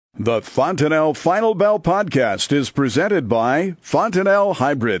The Fontanelle Final Bell podcast is presented by Fontanelle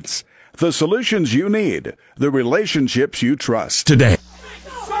Hybrids. The solutions you need, the relationships you trust. Today.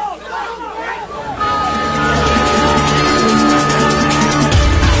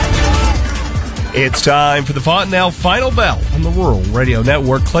 It's time for the Fontanelle Final Bell on the Rural Radio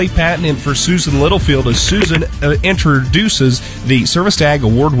Network. Clay Patton in for Susan Littlefield as Susan introduces the Service Ag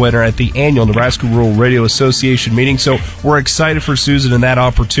Award winner at the annual Nebraska Rural Radio Association meeting. So we're excited for Susan and that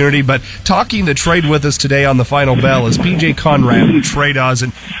opportunity. But talking the trade with us today on the Final Bell is PJ Conradt from Tredas.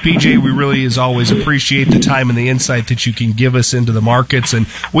 And PJ, we really, as always, appreciate the time and the insight that you can give us into the markets. And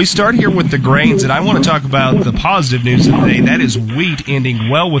we start here with the grains, and I want to talk about the positive news of the day. That is wheat ending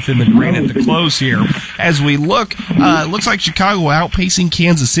well within the green at the close here. As we look, it looks like Chicago outpacing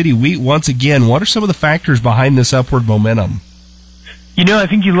Kansas City wheat once again. What are some of the factors behind this upward momentum? You know, I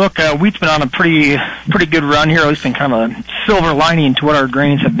think you look, wheat's been on a pretty good run here. At least been kind of a silver lining to what our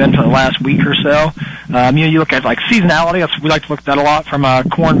grains have been for the last week or so. You look at like seasonality. We like to look at that a lot from a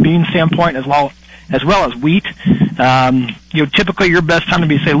corn bean standpoint as well as wheat. Typically your best time to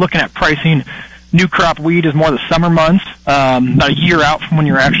be, say, looking at pricing new crop wheat is more the summer months, about a year out from when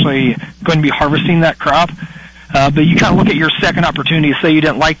you're actually going to be harvesting that crop. But you kind of look at your second opportunity. Say you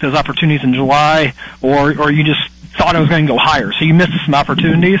didn't like those opportunities in July, or you just thought it was going to go higher, so you missed some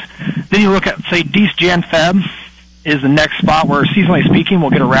opportunities. Then you look at, say, Dec, Jan, Feb is the next spot where, seasonally speaking, we'll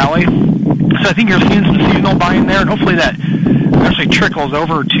get a rally. So I think you're seeing some seasonal buying there, and hopefully that actually trickles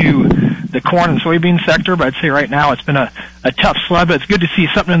over to the corn and soybean sector. But I'd say right now it's been a tough slug, but it's good to see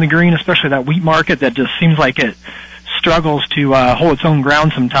something in the green, especially that wheat market that just seems like it struggles to hold its own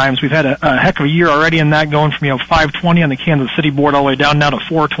ground sometimes. We've had a heck of a year already in that, going from 520 on the Kansas City board all the way down now to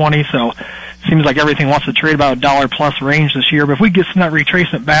 420. So it seems like everything wants to trade about $1 plus range this year. But if we get some of that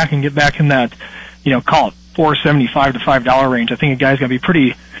retracement back and get back in that, call it $4.75 to $5 range, I think a guy's got to be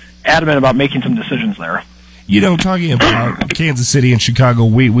pretty adamant about making some decisions there. Talking about Kansas City and Chicago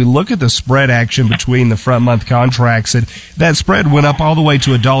wheat, we look at the spread action between the front month contracts, and that spread went up all the way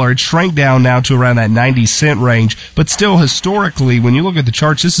to $1. It shrank down now to around that 90-cent range, but still historically, when you look at the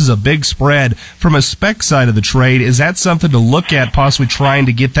charts, this is a big spread. From a spec side of the trade, is that something to look at, possibly trying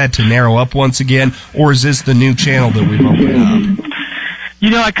to get that to narrow up once again, or is this the new channel that we've opened up?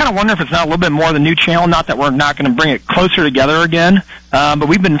 I kind of wonder if it's not a little bit more the new channel, not that we're not going to bring it closer together again, but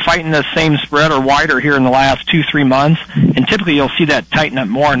we've been fighting the same spread or wider here in the last 2-3 months, and typically you'll see that tighten up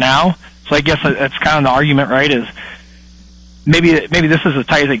more now. So I guess that's kind of the argument, right, is maybe this is as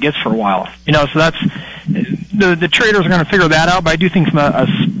tight as it gets for a while. So that's the traders are going to figure that out, but I do think from a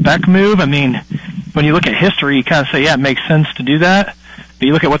spec move, I mean, when you look at history, you kind of say, yeah, it makes sense to do that, but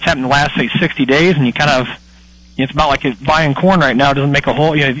you look at what's happened in the last, say, 60 days, and you kind of, it's about like buying corn right now doesn't make a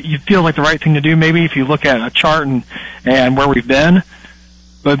whole. You feel like the right thing to do maybe if you look at a chart and where we've been,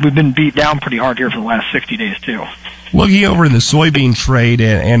 but we've been beat down pretty hard here for the last 60 days too. Looking over in the soybean trade,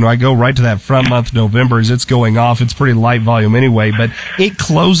 and I go right to that front month November as it's going off. It's pretty light volume anyway, but it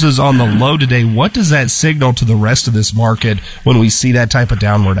closes on the low today. What does that signal to the rest of this market when we see that type of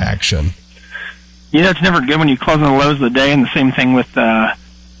downward action? It's never good when you close on the lows of the day, and the same thing with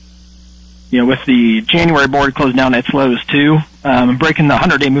with the January board closed down at its lows too. Breaking the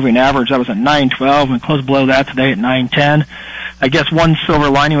 100-day moving average, that was at 912, and closed below that today at 910. I guess one silver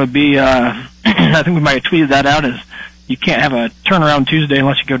lining would be, I think we might have tweeted that out, is you can't have a turnaround Tuesday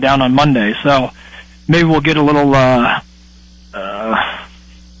unless you go down on Monday. So maybe we'll get a little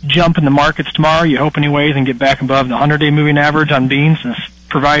jump in the markets tomorrow, you hope anyways, and get back above the 100-day moving average on beans and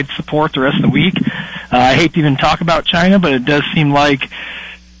provide support the rest of the week. I hate to even talk about China, but it does seem like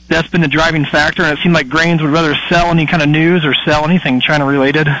that's been the driving factor, and it seemed like grains would rather sell any kind of news or sell anything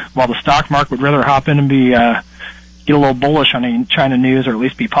China-related, while the stock market would rather hop in and be get a little bullish on any China news, or at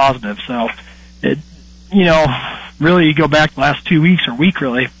least be positive. So, really, you go back the last 2 weeks, or week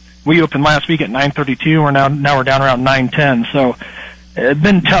really. We opened last week at 932, we're now we're down around 910. So, it's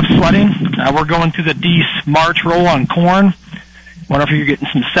been tough sledding. We're going through the Dec March roll on corn. Wonder if you're getting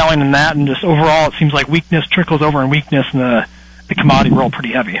some selling in that, and just overall, it seems like weakness trickles over, and weakness in the commodity roll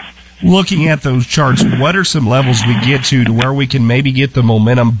pretty heavy. Looking at those charts, what are some levels we get to where we can maybe get the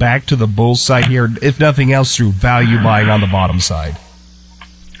momentum back to the bull side here, if nothing else through value buying on the bottom side?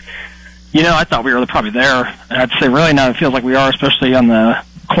 I thought we were probably there. And I'd say really now it feels like we are, especially on the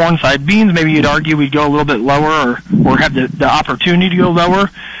corn side. Beans, maybe you'd argue we'd go a little bit lower, or have the opportunity to go lower,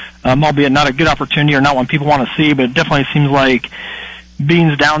 albeit not a good opportunity or not one people want to see, but it definitely seems like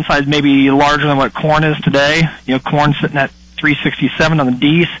beans downside may be larger than what corn is today. Corn sitting at 367 on the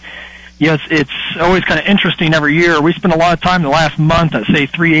Dec. It's always kind of interesting every year. We spend a lot of time the last month at, say,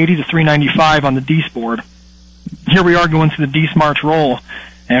 380 to 395 on the Dec board. Here we are going through the Dec March roll,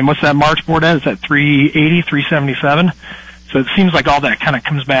 And what's that March board at? It's at 380, 377. So it seems like all that kind of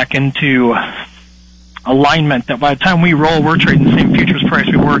comes back into alignment that by the time we roll, we're trading the same futures price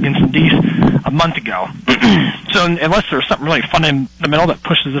we were against the D's a month ago. So unless there's something really fundamental that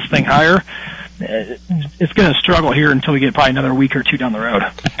pushes this thing higher, it's going to struggle here until we get probably another week or two down the road.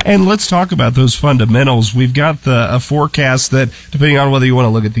 And let's talk about those fundamentals. We've got a forecast that, depending on whether you want to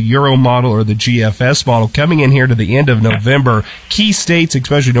look at the Euro model or the GFS model, coming in here to the end of November, key states,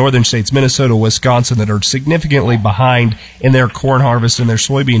 especially northern states, Minnesota, Wisconsin, that are significantly behind in their corn harvest and their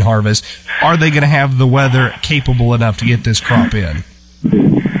soybean harvest, are they going to have the weather capable enough to get this crop in?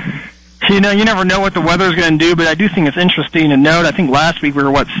 You know, you never know what the weather's going to do, but I do think it's interesting to note. I think last week we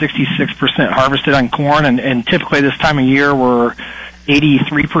were, 66% harvested on corn, and typically this time of year we're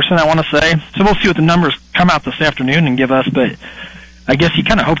 83%, I want to say. So we'll see what the numbers come out this afternoon and give us, but I guess you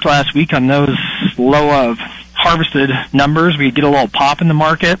kind of hoped last week on those low of harvested numbers we'd get a little pop in the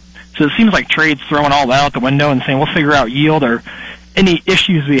market. So it seems like trade's throwing all that out the window and saying we'll figure out yield or any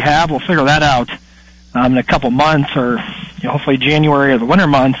issues we have, we'll figure that out in a couple months or hopefully January or the winter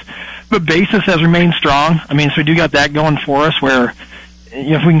months. But basis has remained strong. I mean, so we do got that going for us where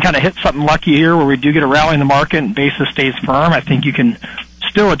if we can kind of hit something lucky here where we do get a rally in the market and basis stays firm, I think you can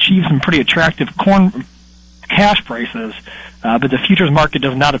still achieve some pretty attractive corn cash prices. But the futures market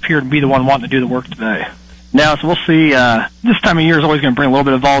does not appear to be the one wanting to do the work today. Now, so we'll see. This time of year is always going to bring a little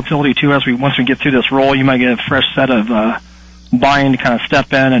bit of volatility too. Once we get through this roll, you might get a fresh set of buying to kind of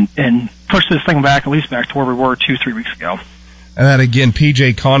step in and push this thing back, at least back to where we were 2-3 weeks ago. And that again,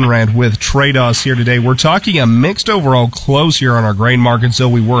 PJ Conradt with Tredas here today. We're talking a mixed overall close here on our grain markets, so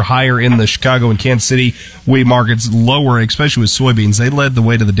we were higher in the Chicago and Kansas City wheat markets, lower, especially with soybeans. They led the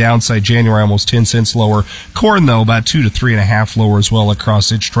way to the downside. January almost 10 cents lower. Corn, though, about 2 to 3.5 lower as well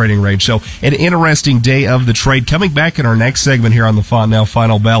across its trading range. So an interesting day of the trade. Coming back in our next segment here on the Fontenelle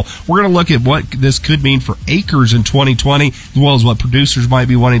Final Bell, we're going to look at what this could mean for acres in 2020, as well as what producers might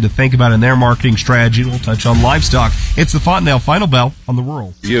be wanting to think about in their marketing strategy. We'll touch on livestock. It's the Fontenelle Final Bell on the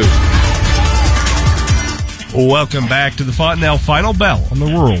Rural. Welcome back to the Fontenelle Final Bell on the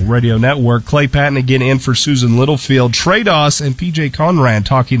Rural Radio Network. Clay Patton again in for Susan Littlefield. Tredas and PJ Conradt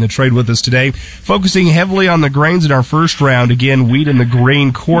talking the trade with us today, focusing heavily on the grains in our first round. Again, wheat in the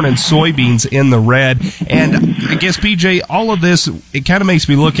green, corn and soybeans in the red. And I guess, PJ, all of this, it kind of makes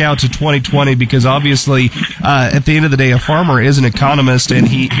me look out to 2020 because obviously at the end of the day, a farmer is an economist and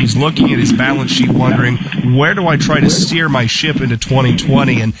he's looking at his balance sheet wondering, where do I try to steer my ship into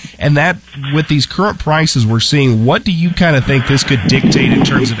 2020? And that, with these current prices we're seeing, what do you kind of think this could dictate in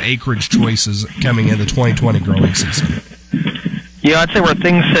terms of acreage choices coming into the 2020 growing season? Yeah, I'd say where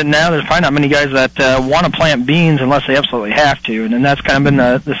things sit now, there's probably not many guys that want to plant beans unless they absolutely have to. And then that's kind of been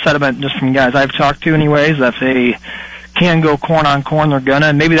the sentiment just from guys I've talked to anyways, that if they can go corn on corn, they're gonna.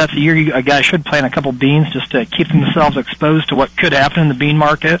 And maybe that's a year a guy should plant a couple beans just to keep themselves exposed to what could happen in the bean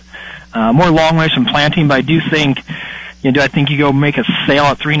market. More long ways from planting, but I do think, do I think you go make a sale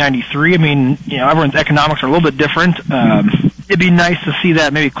at 393? I mean, everyone's economics are a little bit different. It'd be nice to see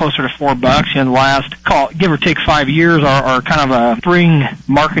that maybe closer to $4. The last, give or take 5 years, our kind of a spring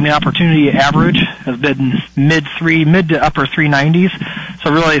marketing opportunity average has been mid to upper 390s.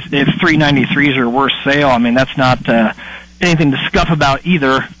 So really, if 393s are your worst sale, I mean, that's not anything to scuff about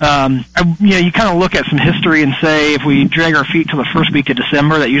either. You kind of look at some history and say if we drag our feet till the first week of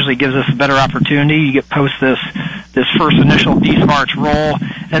December, that usually gives us a better opportunity. You get post this first initial decent March roll,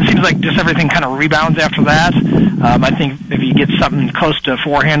 and it seems like just everything kind of rebounds after that. I think if you get something close to a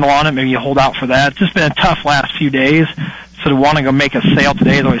 4 handle on it, maybe you hold out for that. It's just been a tough last few days. So to want to go make a sale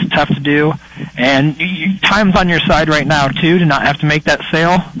today is always tough to do. And time's on your side right now, too, to not have to make that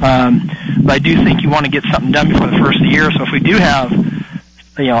sale. But I do think you want to get something done before the first of the year. So if we do have,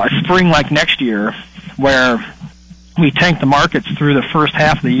 a spring like next year where we tank the markets through the first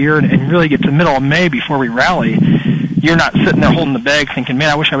half of the year and really get to the middle of May before we rally, you're not sitting there holding the bag thinking, man,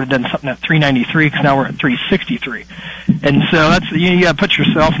 I wish I would have done something at 393 because now we're at 363. And so that's, you got to put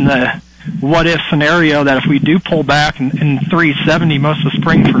yourself in the what-if scenario that if we do pull back in 370 most of the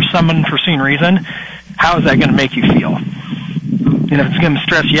spring for some unforeseen reason, how is that going to make you feel? And if it's going to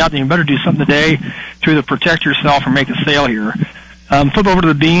stress you out, then you better do something today to either protect yourself or make a sale here. Flip over to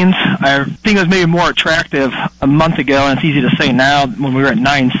the beans. I think it was maybe more attractive a month ago, and it's easy to say now when we were at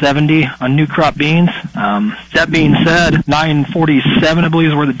 970 on new crop beans. That being said, 947, I believe,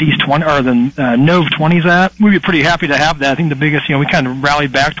 is where the D's 20 or the Nove 20's at. We'd be pretty happy to have that. I think the biggest, we kind of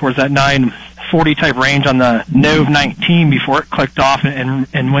rallied back towards that 940 type range on the Nove 19 before it clicked off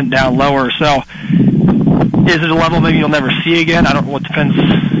and went down lower. So, is it a level maybe you'll never see again? I don't know. It depends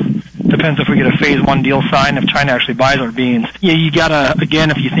depends if we get a phase 1 deal signed, if China actually buys our beans. Yeah, you gotta, again,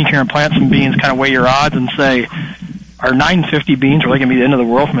 if you think you're going to plant some beans, kind of weigh your odds and say, are 950 beans really going to be the end of the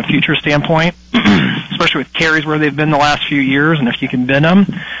world from a future standpoint, especially with carries where they've been the last few years, and if you can bin them,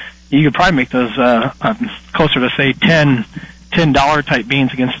 you could probably make those closer to, say, $10 type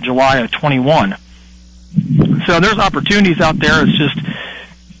beans against July of 21. So there's opportunities out there. It's just,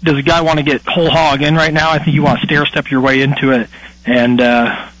 does a guy want to get whole hog in right now? I think you want to stair-step your way into it and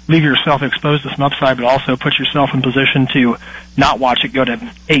leave yourself exposed to some upside, but also put yourself in position to not watch it go to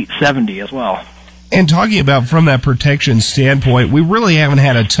 870 as well. And talking about from that protection standpoint, we really haven't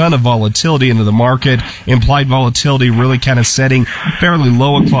had a ton of volatility into the market. Implied volatility really kind of setting fairly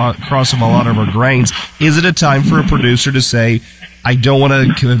low across a lot of our grains. Is it a time for a producer to say, I don't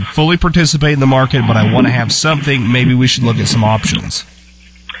want to fully participate in the market, but I want to have something? Maybe we should look at some options.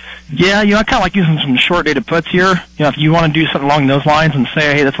 Yeah, I kind of like using some short-dated puts here. If you want to do something along those lines and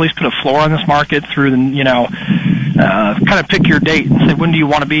say, hey, let's at least put a floor on this market through the, kind of pick your date and say, when do you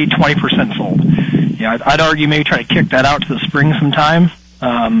want to be 20% sold? I'd argue maybe try to kick that out to the spring sometime,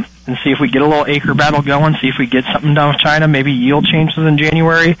 and see if we get a little acre battle going, see if we get something done with China, maybe yield changes in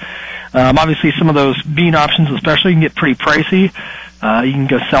January. Obviously some of those bean options especially can get pretty pricey. You can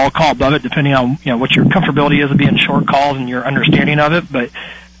go sell a call above it depending on, what your comfortability is of being short calls and your understanding of it, but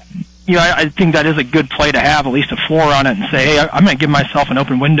I think that is a good play to have at least a floor on it and say, hey, I'm going to give myself an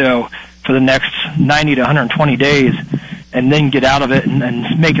open window for the next 90 to 120 days and then get out of it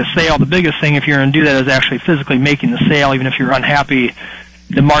and make a sale. The biggest thing if you're going to do that is actually physically making the sale, even if you're unhappy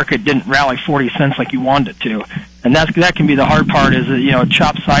the market didn't rally 40 cents like you wanted it to. And that can be the hard part is that, it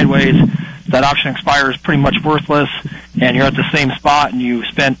chops sideways, that option expires pretty much worthless, and you're at the same spot and you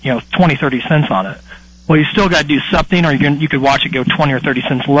spent, 20, 30 cents on it. Well, you still got to do something, or you could watch it go 20 or 30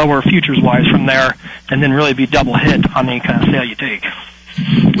 cents lower futures-wise from there, and then really be double hit on any kind of sale you take.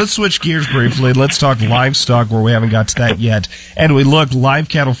 Let's switch gears briefly. Let's talk livestock where we haven't got to that yet. And we look, live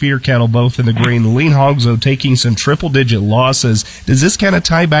cattle, feeder cattle, both in the green. The lean hogs, though, taking some triple-digit losses. Does this kind of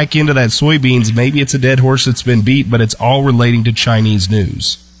tie back into that soybeans? Maybe it's a dead horse that's been beat, but it's all relating to Chinese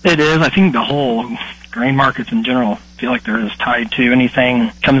news. It is. I think the whole grain markets in general feel like they're as tied to anything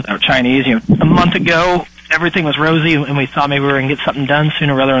that comes out Chinese. A month ago, everything was rosy, and we thought maybe we were going to get something done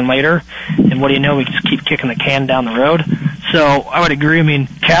sooner rather than later. And what do you know? We just keep kicking the can down the road. So I would agree.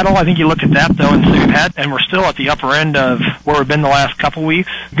 Cattle, I think you look at that, though, and say we're still at the upper end of where we've been the last couple weeks.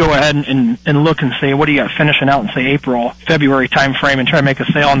 Go ahead and look and say, what do you got finishing out in, say, April, February time frame, and try to make a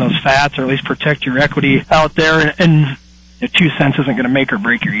sale on those fats, or at least protect your equity out there. And 2 cents isn't going to make or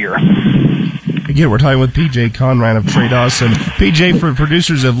break your year. Again, we're talking with PJ Conradt of Tredas. And PJ, for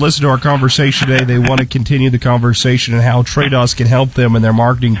producers that have listened to our conversation today, they want to continue the conversation and how Tredas can help them in their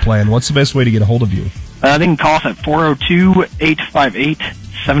marketing plan. What's the best way to get a hold of you? They can call us at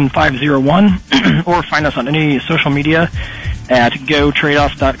 402-858-7501 or find us on any social media at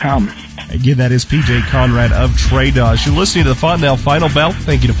gotredas.com. Again, that is PJ Conradt of Tredas. You're listening to the Fontenelle Final Bell.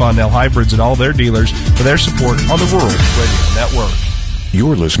 Thank you to Fontenelle Hybrids and all their dealers for their support on the Rural Radio Network.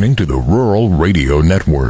 You're listening to the Rural Radio Network.